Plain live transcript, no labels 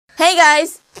Hey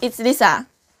guys, it's Lisa.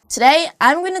 Today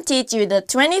I'm going to teach you the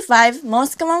 25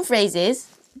 most common phrases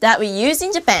that we use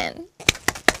in Japan.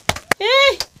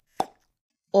 Yay!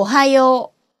 おは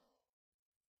よ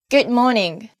う Good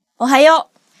morning. おは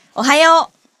ようおはよ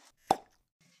う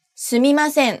すみま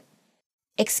せん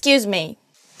Excuse me.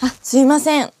 すいま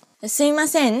せんすいま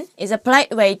せん is a polite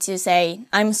way to say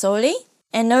I'm sorry.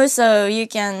 And also you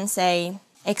can say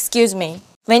excuse me.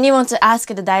 When you want to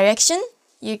ask the direction,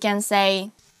 you can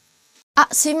say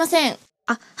すいません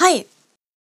はい。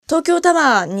東京タ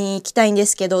ワーに行きたいんで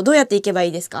すけど、どうやって行けばい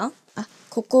いですか？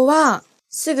ここは、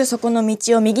すぐそこの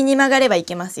道を右に曲がれば行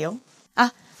けますよ。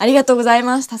ありがとうござい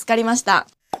ます。助かりました。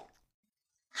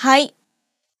はい。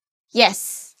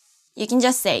Yes. You can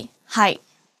just say, はい。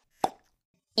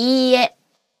いいえ。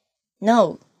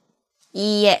No.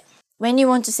 いいえ。When you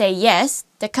want to say yes,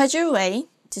 the casual way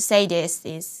to say this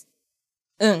is,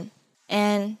 うん。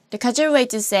And the casual way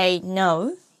to say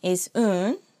no is,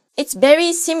 It's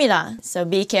very similar, so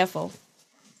be careful.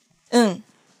 今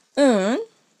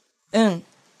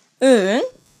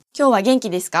日は元気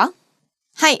ですか？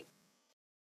はい。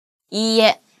いい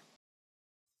え。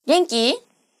元気？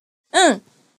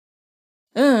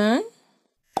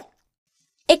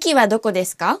駅はどこで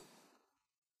すか？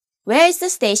 Where is the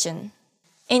station?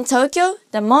 In Tokyo,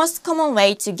 the most common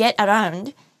way to get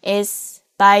around is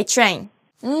by train.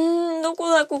 どこ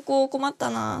だここ困っ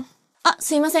たな。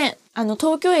すいません。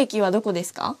東京駅はどこで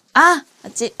すか？あ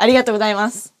っち。ありがとうござい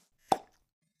ます。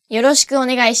よろしくお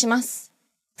願いします。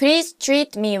Please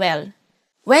treat me well.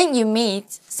 When you meet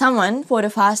someone for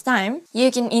the first time, you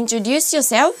can introduce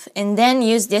yourself and then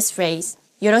use this phrase.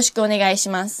 よろしくお願いし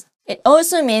ます。It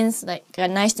also means like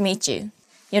nice to meet you.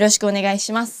 よろしくお願い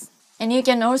します。And you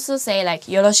can also say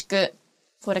like よろしく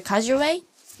for the casual way.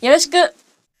 よろしく。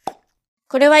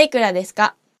これはいくらです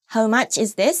か？ How much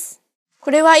is this? こ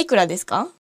れはいくらですか？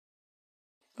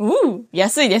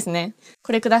安いですね。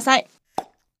これください。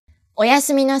おや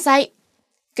すみなさい。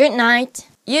Good night.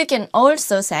 You can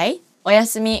also say おや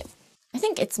すみ。I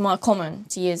think it's more common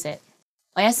to use it.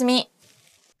 おやすみ。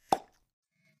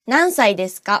何歳で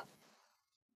すか？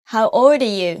 How old are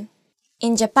you?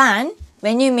 In Japan,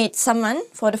 when you meet someone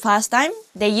for the first time,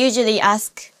 they usually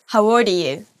ask How old are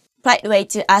you? Polite way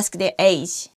to ask their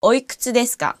age. おいくつで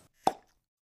すか？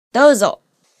どうぞ。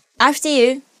After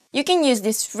you, you can use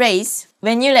this phrase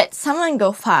when you let someone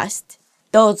go first.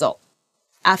 どうぞ。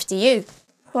After you.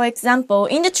 For example,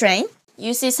 in the train,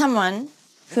 you see someone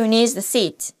who needs the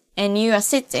seat and you are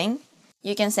sitting.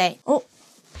 You can say,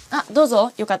 どう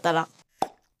ぞ。よかったら。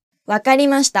わかり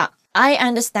ました。I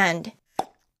understand.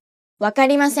 わか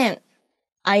りません。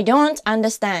I don't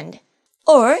understand.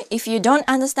 Or, if you don't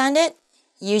understand it,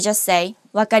 you just say,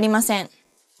 わかりません。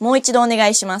もう一度お願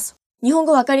いします。日本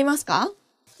語わかりますか？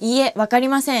いいえ、わかり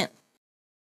ません。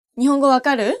日本語わ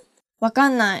かる？わか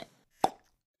んない。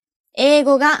英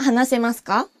語が話せます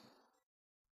か？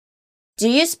 Do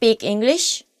you speak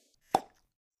English?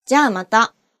 じゃあま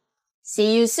た。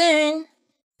See you soon.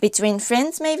 Between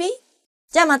friends, maybe?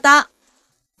 じゃあまた。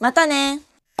またね。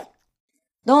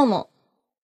どうも。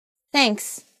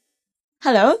Thanks.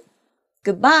 Hello.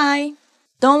 Goodbye.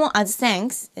 どうも as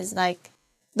thanks is like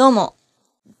どうも。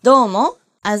どうも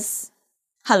as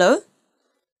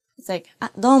hello.It's like,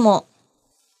 どうも。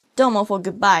どうも for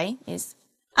goodbye is,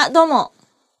 どうも。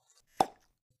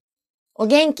お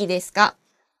元気ですか？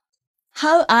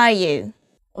 How are you?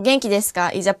 お元気です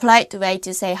か is a polite way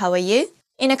to say how are you?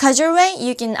 In a casual way,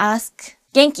 you can ask,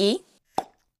 元気？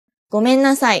ごめん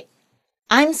なさい。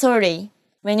I'm sorry.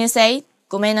 When you say,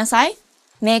 ごめんなさい,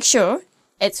 make sure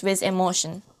it's with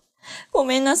emotion. ご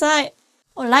めんなさい。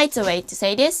Or lighter way to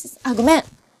say this is,ごめん。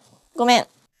ごめん。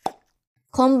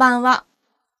こんばんは。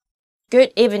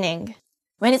Good evening.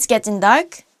 When it's getting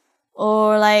dark,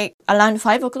 or like around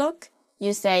 5 o'clock,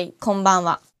 you say こんばん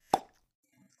は。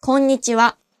こんにち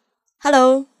は。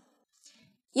Hello.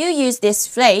 You use this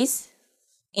phrase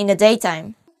in the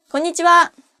daytime. こんにち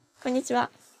は。こんにちは。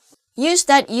You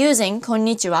start using こん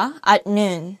にちは at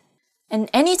noon. And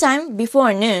anytime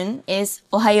before noon is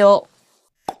おはよ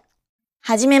う。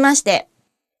はじめまして。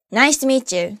Nice to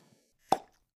meet you.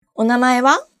 お名前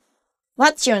は？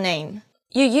 What's your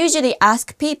name?You usually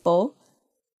ask people,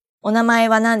 お名前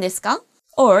は何ですか？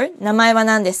 or 名前は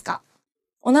何ですか？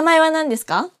お名前は何です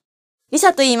か？リ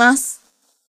サと言います。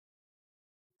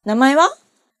名前は？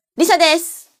リサで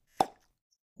す。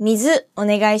水お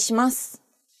願いします。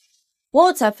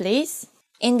Water, please.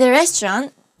 In the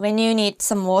restaurant, when you need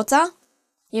some water,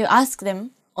 you ask them,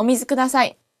 お水くださ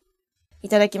い。い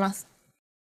ただきます。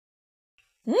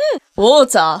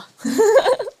Water.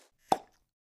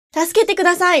 助けてく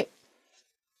ださい。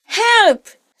Help!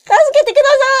 助けてくだ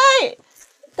さ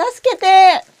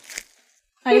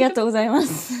りがとうございま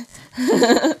す。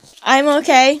I'm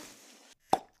okay.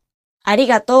 あり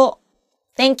がと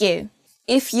う。Thank you.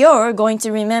 If you're going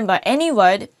to remember any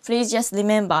word, please just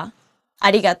remember.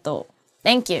 ありがとう。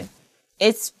Thank you.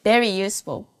 It's very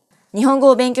useful. 日本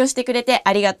語を勉強してくれて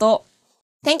ありがと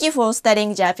う。Thank you for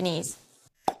studying Japanese.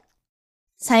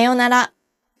 さようなら。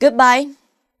Goodbye.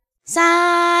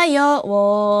 さよ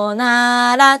う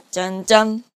なら。じゃんじゃ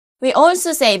ん。We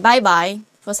also say bye-bye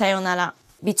for さようなら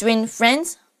between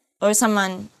friends or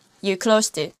someone you close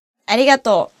to. ありが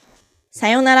とう。さ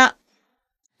ようなら。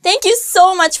Thank you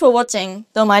so much for watching.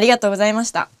 どうもありがとうございま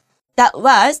した。That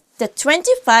was the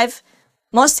 25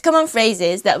 most common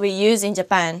phrases that we use in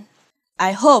Japan.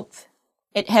 I hope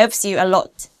it helps you a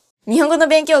lot. 日本語の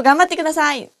勉強頑張ってくだ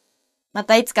さい。ま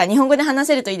たいつか日本語で話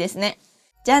せるといいですね。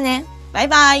じゃあね。バイ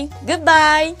バイ。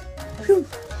Goodbye.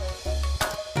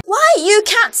 Why? You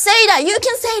can't say that. You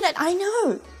can say that. I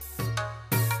know.